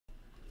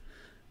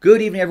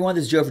Good evening, everyone.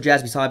 This is Joe for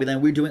Jaspy's Hobbyland.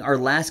 We're doing our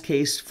last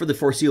case for the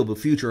foreseeable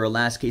future, our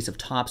last case of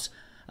Topps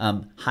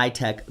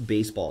High-Tech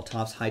Baseball.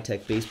 Topps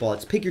High-Tech Baseball.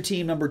 It's Pick Your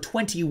Team number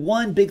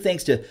 21. Big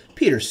thanks to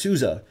Peter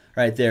Souza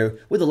right there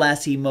with the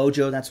Last Team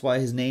Mojo. That's why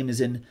his name is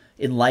in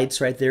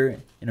lights right there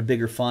in a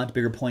bigger font,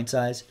 bigger point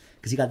size,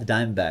 because he got the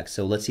Diamondbacks.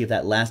 So let's see if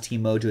that Last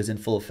Team Mojo is in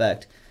full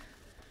effect.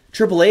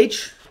 Triple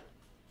H,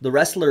 the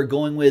wrestler,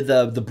 going with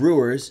the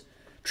Brewers.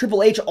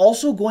 Triple H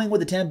also going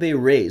with the Tampa Bay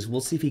Rays. We'll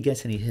see if he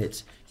gets any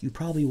hits. You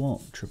probably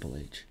won't, Triple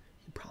H.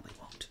 You probably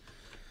won't.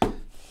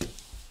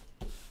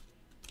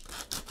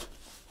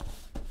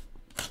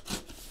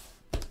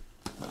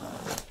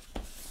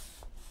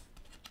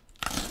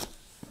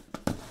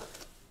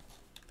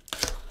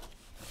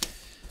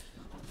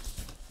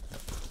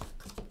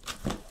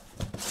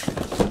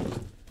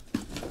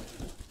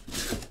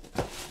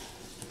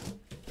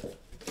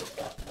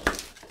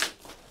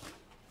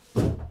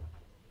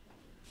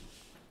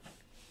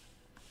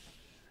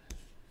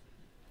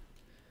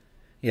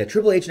 Yeah,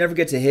 Triple H never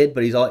gets a hit,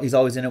 but he's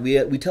always in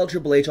it. We tell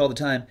Triple H all the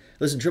time,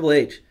 listen, Triple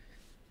H,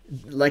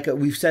 like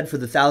we've said for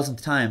the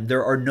 1000th time,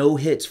 there are no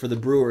hits for the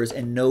Brewers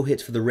and no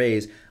hits for the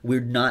Rays.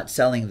 We're not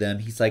selling them.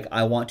 He's like,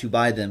 I want to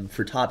buy them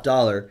for top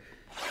dollar.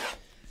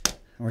 And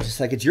we're just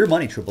like, it's your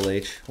money, Triple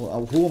H.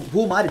 Well,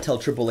 who am I to tell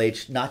Triple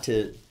H not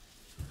to,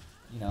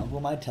 who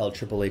am I to tell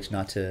Triple H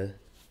not to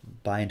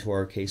buy into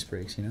our case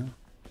breaks, Good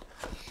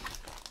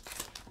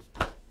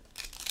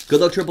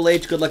luck, Triple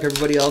H. Good luck,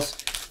 everybody else.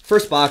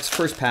 First box,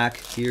 first pack,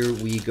 here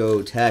we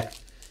go, Tech.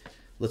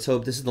 Let's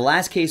hope this is the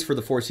last case for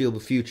the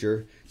foreseeable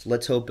future. So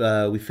let's hope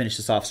we finish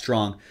this off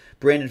strong.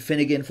 Brandon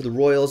Finnegan for the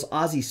Royals,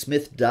 Ozzie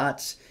Smith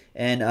dots,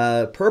 and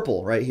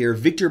purple right here,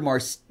 Victor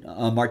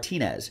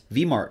Martinez,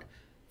 V-Mart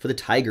for the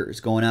Tigers,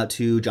 going out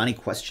to Johnny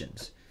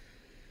Questions.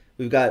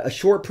 We've got a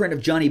short print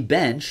of Johnny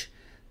Bench.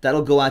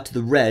 That'll go out to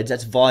the Reds.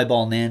 That's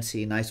Volleyball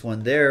Nancy. Nice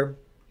one there.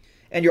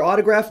 And your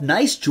autograph,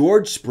 nice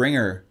George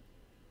Springer.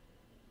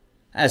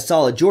 That's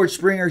solid. George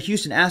Springer,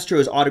 Houston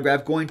Astros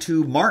autograph going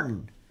to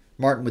Martin.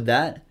 Martin with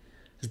that.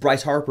 There's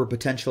Bryce Harper,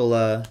 potential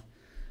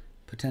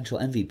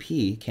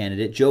MVP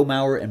candidate. Joe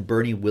Mauer and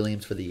Bernie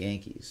Williams for the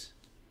Yankees.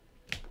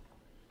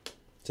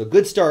 So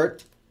good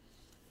start.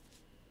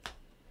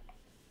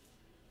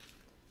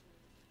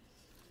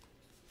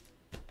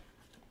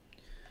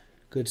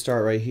 Good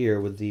start right here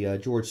with the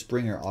George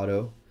Springer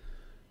auto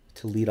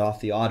to lead off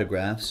the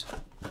autographs.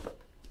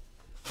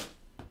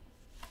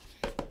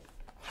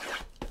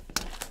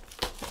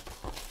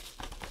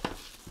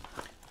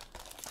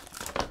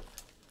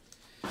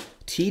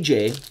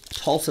 TJ,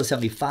 Tulsa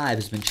 75,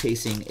 has been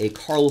chasing a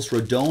Carlos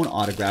Rodon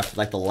autograph for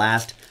like the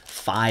last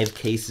 5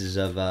 cases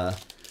of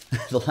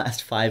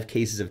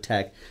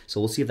Tech. So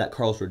we'll see if that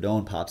Carlos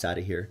Rodon pops out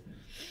of here.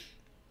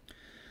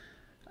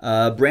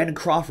 Brandon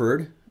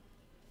Crawford,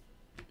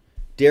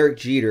 Derek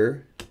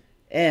Jeter,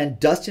 and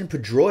Dustin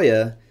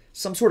Pedroia,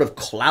 some sort of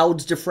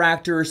clouds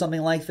diffractor or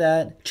something like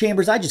that.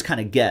 Chambers, I just kind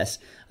of guess.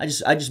 I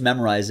just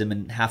memorize them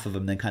and half of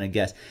them, then kind of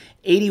guess.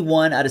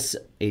 81 out of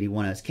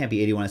 81. It can't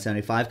be 81 out of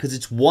 75 because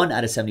it's 1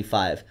 out of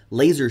 75.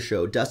 Laser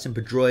Show, Dustin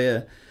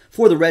Pedroia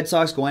for the Red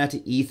Sox, going out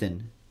to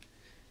Ethan.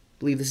 I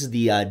believe this is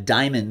the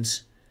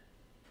Diamonds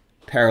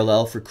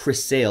parallel for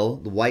Chris Sale,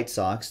 the White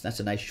Sox.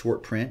 That's a nice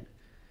short print.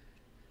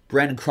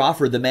 Brandon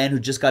Crawford, the man who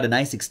just got a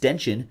nice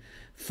extension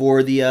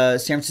for the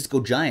San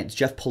Francisco Giants.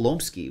 Jeff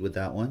Polomsky with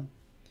that one.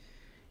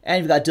 And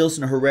you've got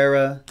Dilson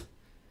Herrera,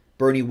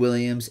 Bernie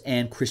Williams,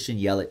 and Christian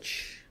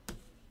Yelich.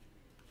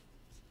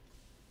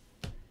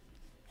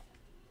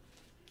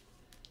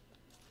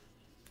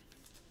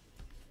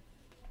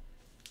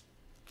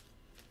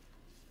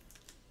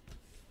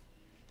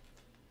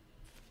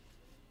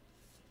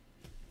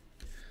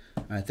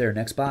 All right, there,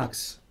 next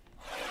box.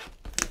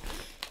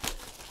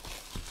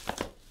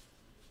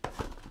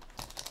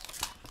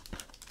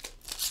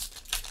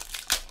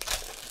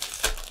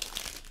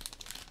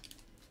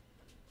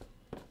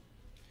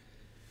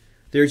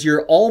 There's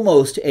your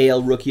almost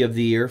AL Rookie of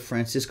the Year,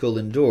 Francisco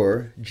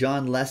Lindor.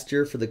 John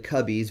Lester for the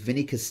Cubbies,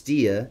 Vinny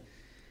Castilla.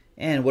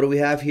 And what do we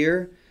have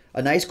here?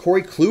 A nice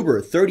Corey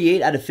Kluber,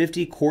 38 out of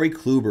 50, Corey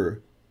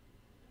Kluber.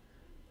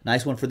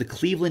 Nice one for the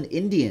Cleveland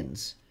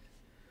Indians.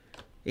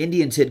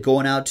 Indians hit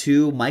going out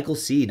to Michael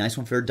C. Nice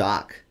one for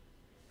Doc.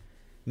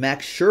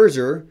 Max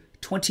Scherzer,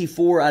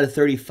 24 out of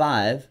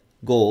 35,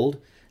 gold.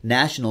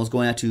 Nationals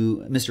going out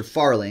to Mr.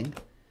 Farling.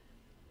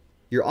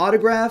 Your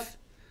autograph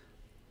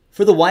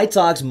for the White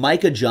Sox,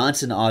 Micah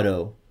Johnson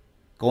auto,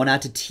 going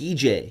out to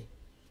TJ.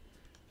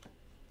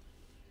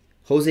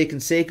 Jose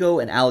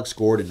Canseco and Alex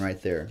Gordon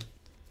right there.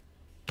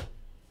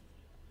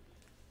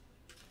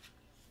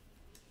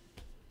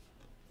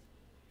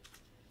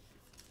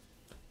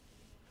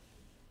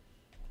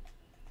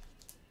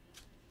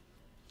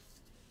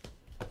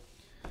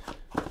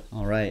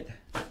 All right,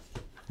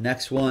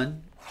 next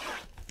one.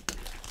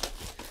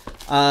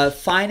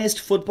 Finest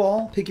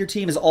Football, Pick Your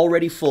Team is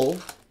already full.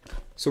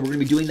 So we're going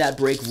to be doing that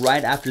break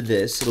right after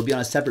this. It'll be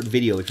on a separate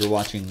video if you're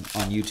watching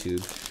on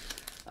YouTube.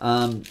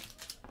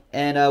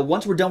 And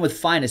once we're done with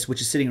Finest,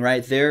 which is sitting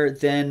right there,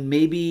 then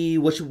maybe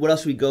what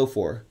else should we go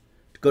for?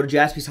 Go to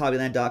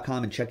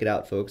jaspyshobbyland.com and check it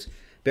out, folks.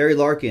 Barry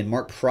Larkin,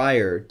 Mark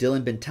Pryor,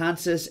 Dylan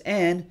Betances,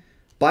 and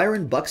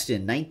Byron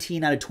Buxton,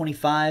 19 out of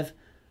 25.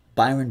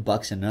 Byron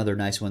Buxton, another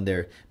nice one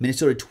there.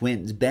 Minnesota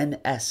Twins, Ben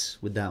S.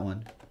 with that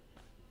one.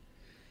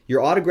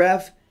 Your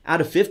autograph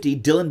out of 50,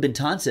 Dylan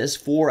Betances,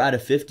 4 out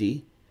of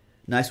 50.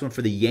 Nice one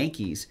for the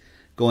Yankees.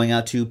 Going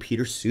out to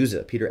Peter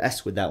Souza, Peter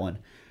S. with that one.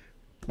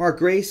 Mark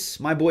Grace,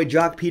 my boy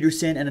Jock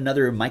Peterson, and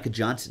another Micah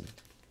Johnson.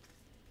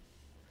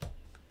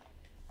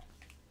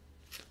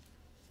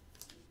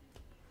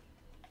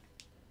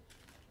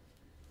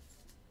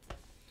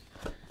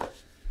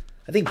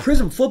 I think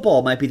Prism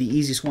Football might be the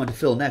easiest one to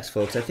fill next,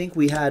 folks. I think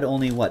we had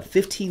only,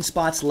 15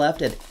 spots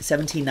left at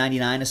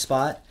 $17.99 a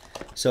spot.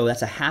 So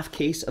that's a half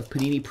case of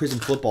Panini Prism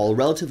Football, a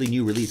relatively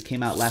new release.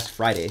 Came out last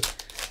Friday.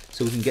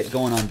 So we can get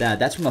going on that.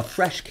 That's from a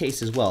fresh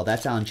case as well.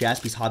 That's on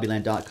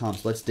jaspyshobbyland.com.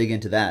 So let's dig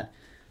into that.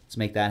 Let's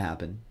make that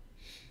happen.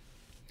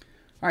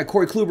 All right,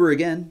 Corey Kluber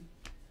again.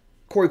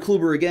 Corey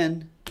Kluber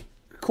again.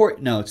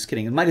 No, just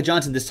kidding. Micah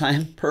Johnson this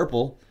time,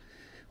 purple.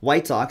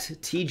 White Sox,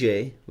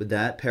 TJ with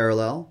that,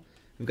 parallel.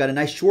 We've got a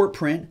nice short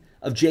print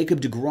of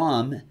Jacob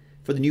deGrom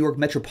for the New York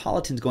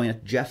Metropolitans going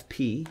at Jeff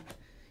P.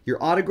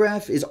 Your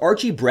autograph is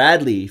Archie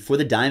Bradley for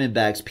the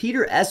Diamondbacks.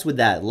 Peter S. with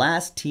that.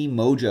 Last Team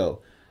Mojo.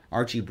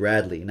 Archie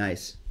Bradley.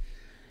 Nice.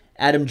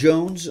 Adam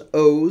Jones,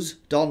 O's.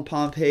 Dalton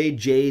Pompey,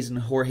 Jays, and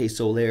Jorge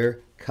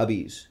Soler,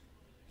 Cubbies.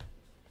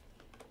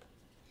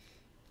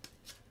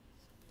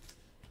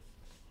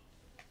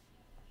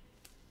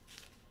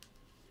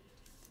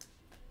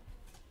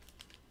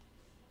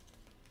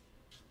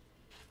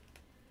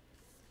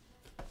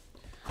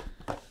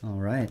 All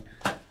right.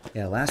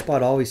 Yeah, last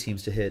spot always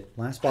seems to hit.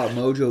 Last spot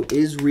mojo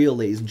is real,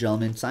 ladies and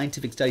gentlemen.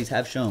 Scientific studies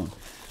have shown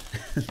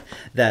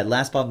that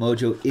last spot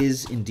mojo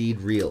is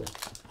indeed real.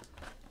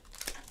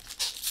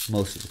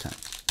 Most of the time.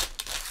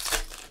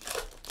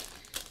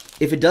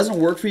 If it doesn't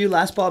work for you,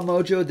 last spot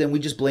mojo, then we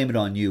just blame it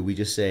on you. We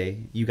just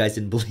say, you guys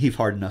didn't believe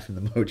hard enough in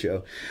the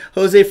mojo.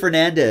 Jose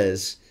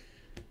Fernandez,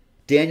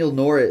 Daniel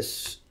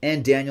Norris,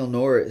 and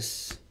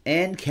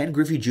Ken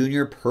Griffey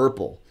Jr.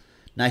 purple.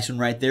 Nice one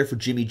right there for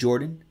Jimmy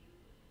Jordan.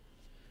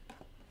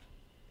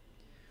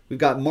 We've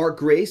got Mark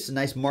Grace, a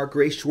nice Mark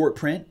Grace short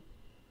print.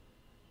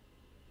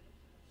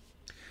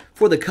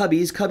 For the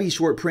Cubbies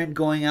short print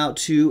going out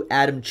to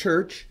Adam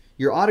Church.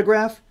 Your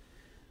autograph,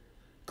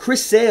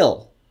 Chris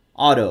Sale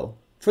auto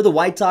for the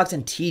White Sox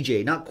and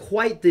TJ. Not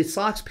quite the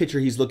Sox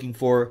pitcher he's looking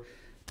for,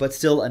 but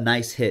still a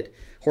nice hit.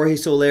 Jorge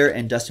Soler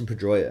and Dustin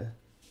Pedroia.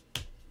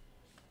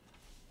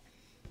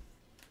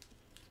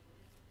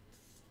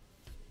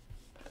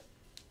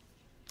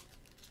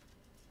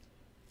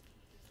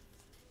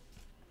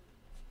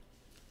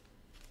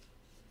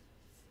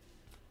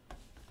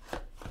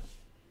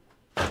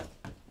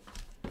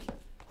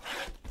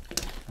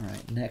 All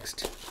right,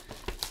 next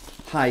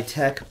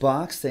high-tech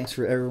box. Thanks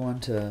for everyone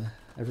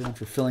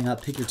for filling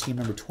up. Pick your team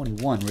number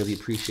 21. Really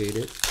appreciate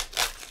it.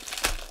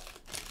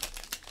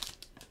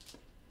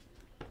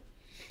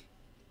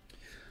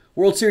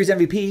 World Series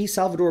MVP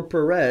Salvador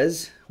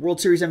Perez.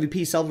 World Series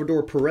MVP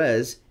Salvador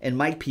Perez and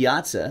Mike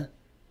Piazza.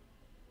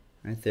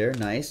 Right there,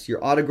 nice.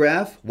 Your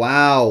autograph.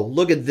 Wow,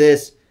 look at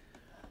this.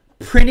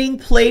 Printing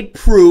plate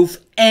proof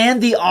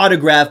and the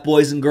autograph,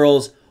 boys and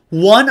girls.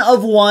 1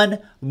 of 1,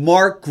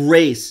 Mark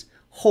Grace.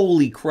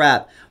 Holy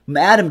crap.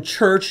 Adam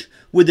Church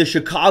with the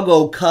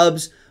Chicago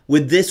Cubs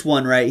with this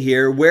one right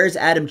here. Where's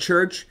Adam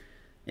Church?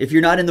 If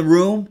you're not in the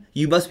room,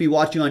 you must be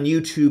watching on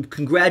YouTube.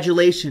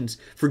 Congratulations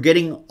for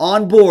getting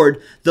on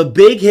board the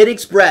Big Hit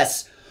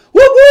Express.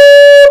 Whoop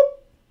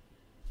whoop!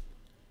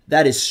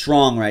 That is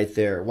strong right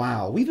there.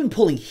 Wow, we've been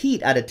pulling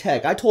heat out of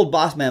tech. I told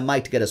Bossman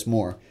Mike to get us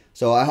more,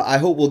 so I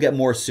hope we'll get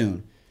more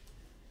soon.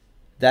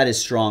 That is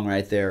strong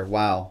right there.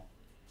 Wow.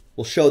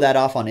 We'll show that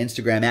off on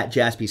Instagram at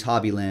Jaspy's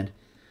Hobbyland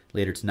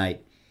later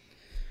tonight.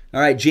 All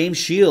right, James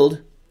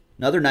Shield,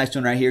 another nice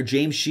one right here.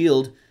 James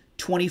Shield,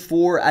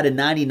 24 out of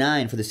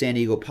 99 for the San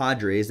Diego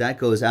Padres. That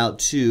goes out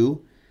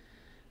to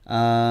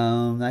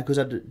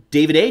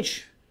David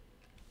H.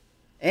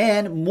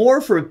 And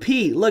more for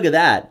Pete. Look at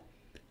that.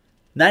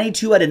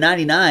 92 out of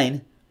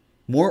 99.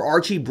 More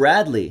Archie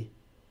Bradley.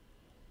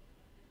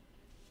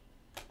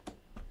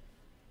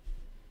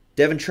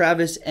 Devin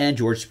Travis and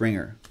George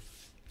Springer.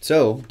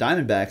 So,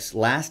 Diamondbacks,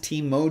 last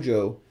team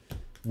mojo,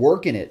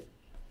 working it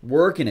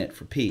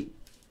for Pete.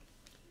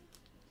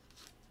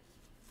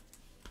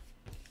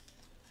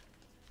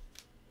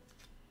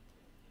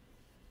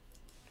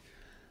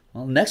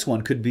 Well, next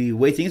one could be the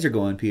way things are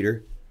going,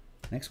 Peter.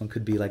 Next one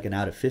could be like an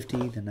out of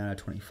 50, then out of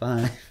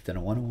 25, then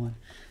a 101.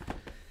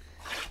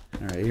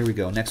 All right, here we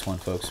go. Next one,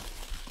 folks.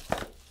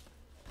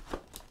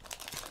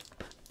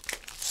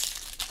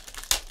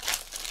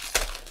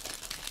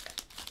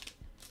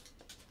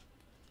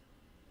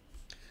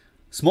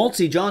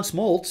 Smoltzy, John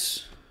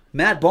Smoltz.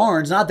 Matt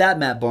Barnes, not that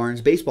Matt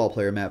Barnes, baseball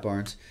player Matt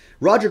Barnes.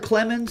 Roger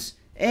Clemens,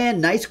 and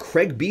nice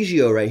Craig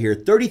Biggio right here.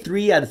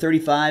 33 out of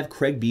 35,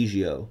 Craig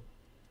Biggio.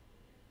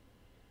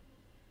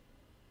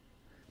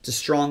 It's a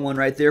strong one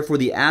right there for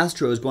the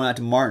Astros going out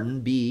to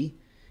Martin B.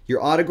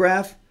 Your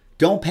autograph,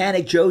 Don't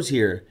Panic, Joe's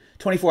here.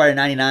 24 out of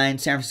 99,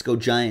 San Francisco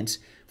Giants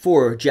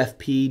for Jeff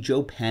P.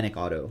 Joe Panic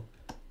auto.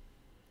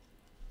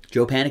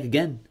 Joe Panic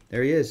again.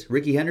 There he is.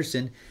 Ricky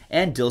Henderson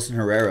and Dilson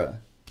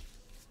Herrera.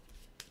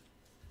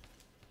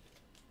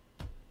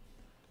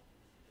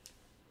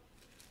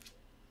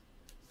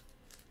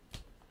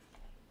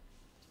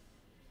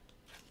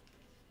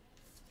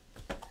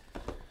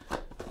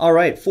 All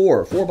right,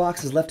 four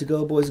boxes left to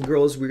go, boys and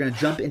girls. We're going to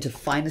jump into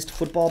Finest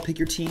Football. Pick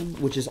your team,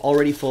 which is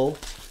already full.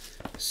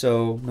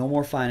 So no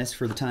more Finest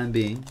for the time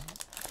being.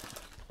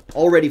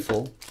 Already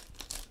full.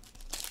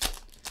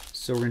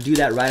 So we're going to do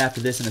that right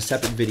after this in a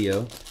separate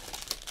video.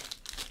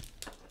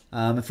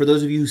 And for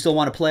those of you who still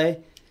want to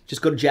play,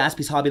 just go to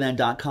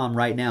jaspyshobbyland.com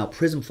right now.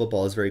 Prism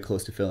Football is very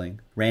close to filling.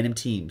 Random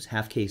teams,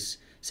 half case,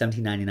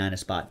 $17.99 a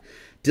spot.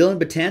 Dylan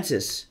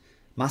Betances,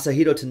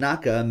 Masahiro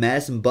Tanaka,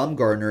 Madison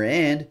Bumgarner,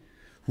 and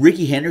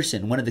Ricky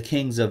Henderson, one of the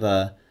kings of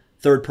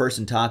third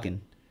person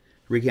talking.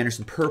 Ricky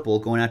Henderson purple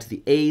going out to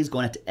the A's,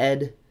 going out to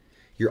Ed.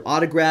 Your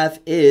autograph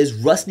is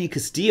Rusney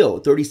Castillo,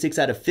 36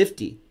 out of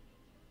 50.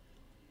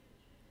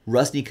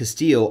 Rusney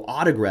Castillo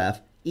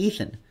autograph,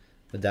 Ethan.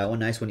 With that one,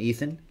 nice one,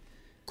 Ethan.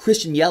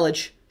 Christian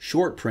Yelich,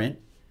 short print.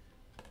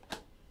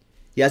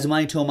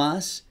 Yasmani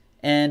Tomas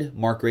and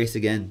Mark Grace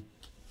again.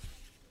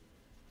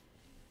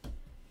 I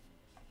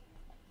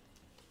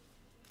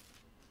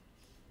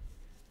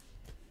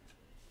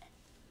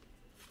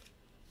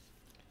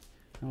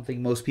don't think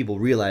most people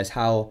realize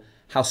how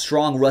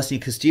strong Rusty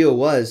Castillo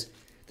was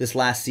this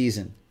last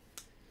season.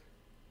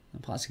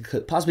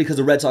 Possibly because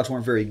the Red Sox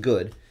weren't very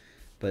good.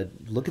 But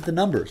look at the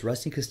numbers.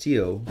 Rusty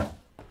Castillo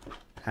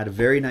had a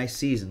very nice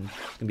season.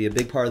 He's going to be a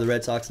big part of the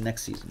Red Sox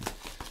next season.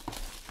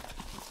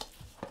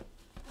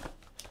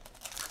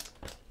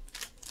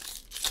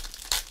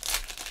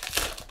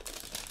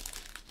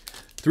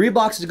 Three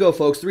boxes to go,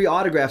 folks. 3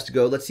 autographs to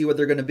go. Let's see what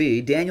they're going to be.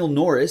 Daniel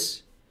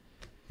Norris,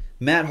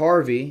 Matt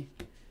Harvey,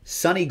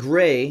 Sonny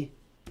Gray,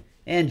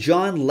 and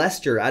John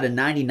Lester out of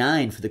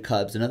 99 for the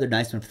Cubs. Another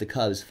nice one for the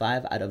Cubs.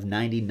 5 out of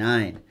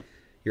 99.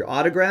 Your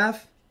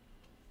autograph?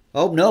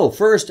 Oh, no.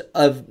 First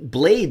of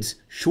Blades,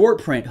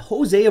 short print,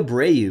 Jose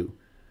Abreu.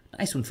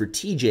 Nice one for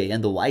TJ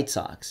and the White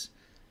Sox.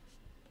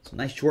 So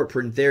nice short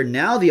print there.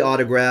 Now the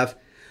autograph.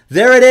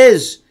 There it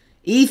is.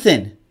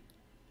 Ethan.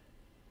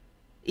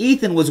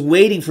 Ethan was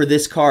waiting for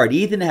this card.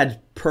 Ethan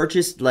had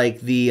purchased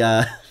like the...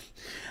 I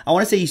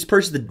want to say he's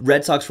purchased the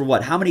Red Sox for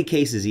what? How many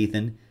cases,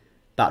 Ethan?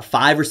 About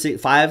 5 or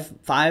 6, five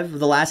of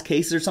the last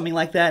cases or something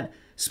like that.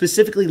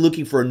 Specifically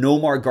looking for a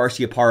Nomar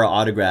Garciaparra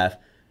autograph.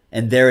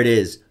 And there it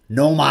is.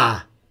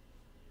 Nomar.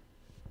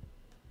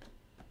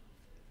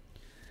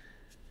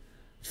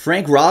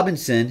 Frank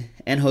Robinson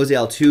and Jose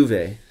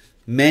Altuve.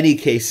 Many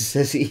cases,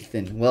 says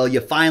Ethan. Well, you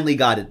finally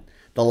got it.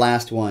 The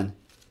last one.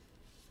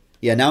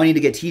 Yeah, now I need to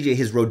get TJ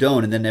his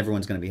Rodon, and then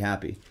everyone's going to be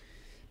happy.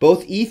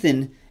 Both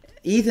Ethan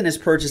has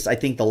purchased, I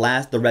think,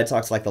 the Red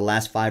Sox like the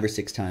last 5 or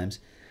 6 times.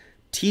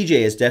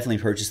 TJ has definitely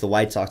purchased the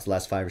White Sox the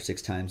last 5 or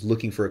 6 times,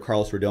 looking for a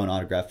Carlos Rodon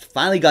autograph.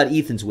 Finally got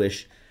Ethan's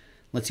wish.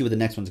 Let's see what the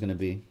next one's going to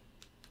be.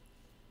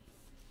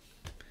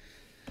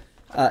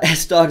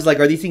 S-Dog's like,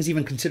 are these things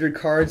even considered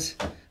cards?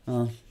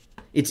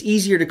 It's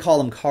easier to call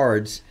them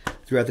cards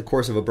throughout the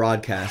course of a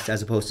broadcast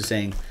as opposed to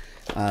saying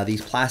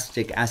these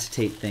plastic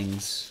acetate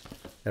things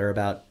that are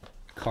about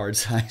card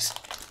size.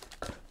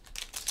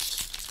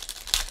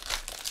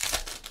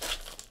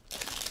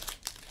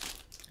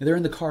 They're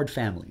in the card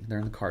family. They're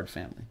in the card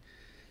family.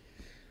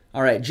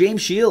 All right,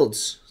 James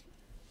Shields.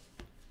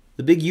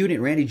 The big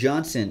unit, Randy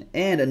Johnson.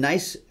 And a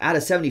nice out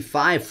of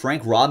 75,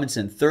 Frank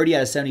Robinson. 30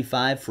 out of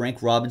 75,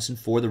 Frank Robinson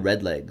for the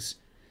Redlegs.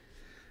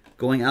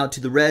 Going out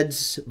to the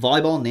Reds,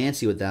 Volleyball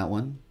Nancy with that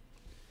one.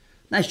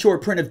 Nice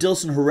short print of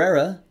Dilson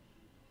Herrera.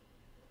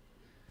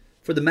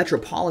 For the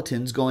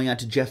Metropolitans, going out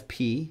to Jeff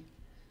P.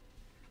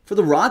 For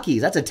the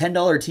Rockies, that's a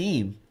 $10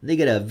 team. They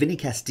get a Vinny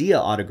Castilla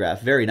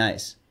autograph. Very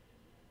nice.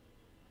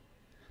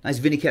 Nice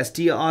Vinny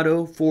Castilla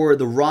auto for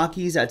the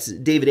Rockies. That's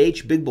David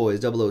H. Big Boys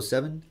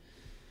 007.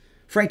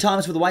 Frank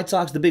Thomas for the White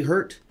Sox, the Big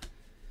Hurt.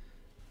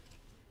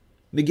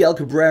 Miguel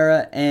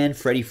Cabrera and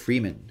Freddie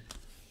Freeman.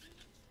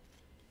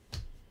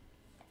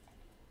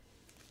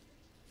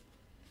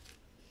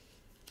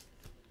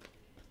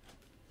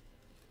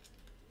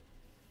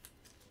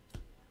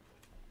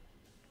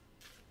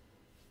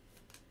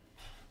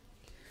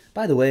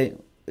 By the way,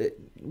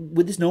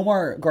 with this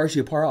Nomar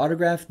Garciaparra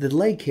autograph, the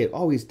leg kick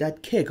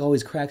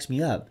always cracks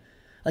me up.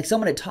 Like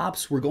someone at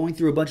Topps were going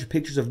through a bunch of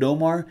pictures of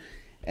Nomar,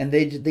 and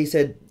they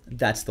said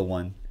that's the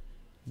one,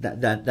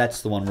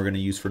 that's the one we're going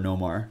to use for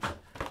Nomar.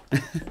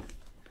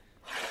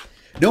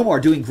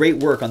 Nomar doing great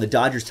work on the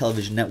Dodgers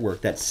television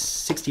network that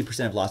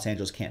 60% of Los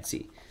Angeles can't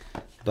see.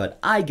 But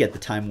I get the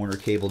Time Warner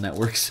cable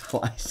network,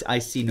 so I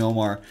see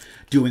Nomar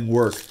doing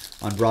work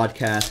on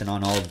broadcast and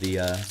on all of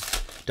the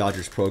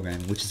Dodgers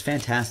programming, which is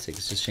fantastic.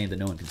 It's just a shame that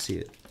no one can see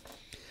it.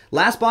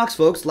 Last box,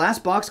 folks.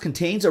 Last box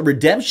contains a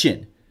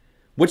redemption.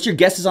 What's your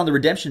guesses on the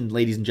redemption,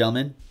 ladies and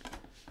gentlemen?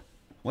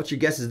 What's your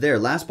guesses there?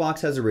 Last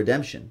box has a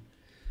redemption.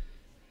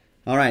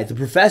 All right, the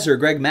Professor,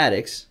 Greg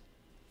Maddux.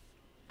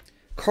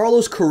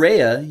 Carlos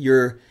Correa,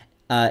 your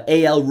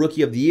AL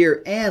Rookie of the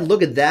Year. And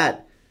look at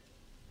that.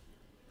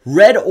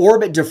 Red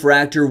Orbit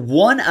Diffractor,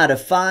 1 out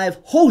of 5,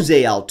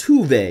 Jose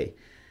Altuve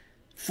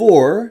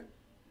for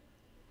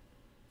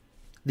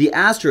the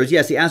Astros.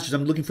 Yes, the Astros.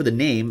 I'm looking for the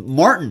name.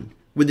 Martin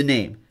with the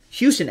name.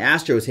 Houston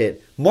Astros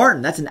hit.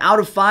 Martin, that's an out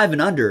of 5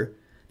 and under.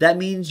 That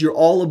means you're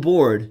all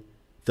aboard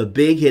the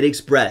Big Hit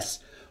Express.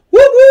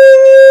 Whoop,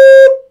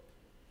 whoop!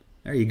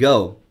 There you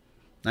go.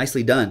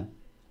 Nicely done.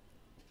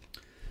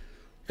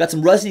 Got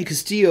some Rusney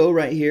Castillo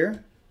right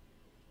here.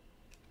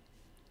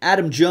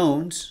 Adam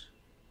Jones.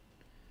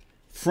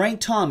 Frank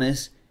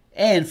Thomas.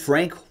 And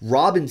Frank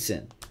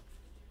Robinson.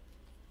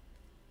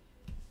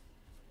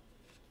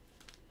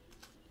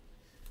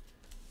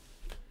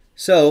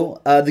 So,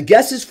 the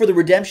guesses for the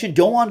redemption,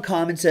 Doan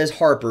Common says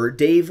Harper.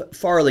 Dave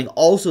Farling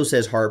also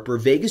says Harper.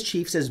 Vegas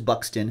Chief says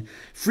Buxton.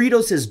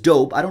 Frito says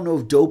Dope. I don't know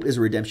if Dope is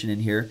a redemption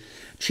in here.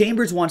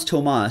 Chambers wants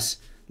Tomas.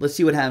 Let's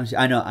see what happens.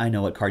 I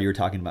know what card you were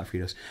talking about,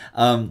 Fritos.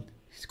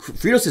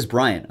 Frito says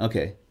Bryant.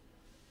 Okay.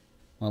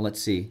 Well,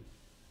 let's see.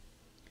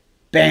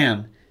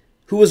 Bam.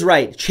 Who was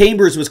right?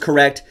 Chambers was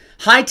correct.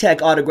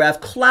 High-tech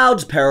autograph.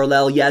 Clouds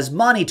parallel.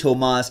 Yasmani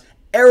Tomas.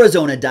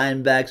 Arizona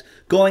Diamondbacks.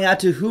 Going out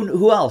to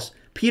who else?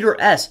 Peter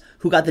S.,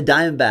 who got the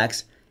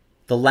Diamondbacks.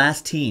 The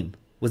last team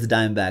was the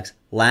Diamondbacks.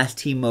 Last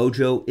team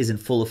mojo is in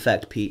full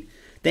effect, Pete.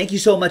 Thank you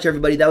so much,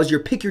 everybody. That was your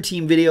Pick Your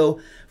Team video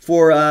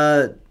for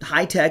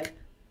high-tech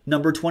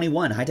number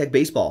 21, high-tech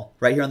baseball,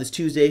 right here on this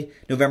Tuesday,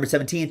 November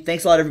 17th.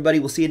 Thanks a lot, everybody.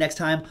 We'll see you next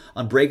time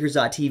on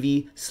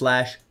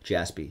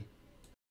Breakers.TV/Jaspy.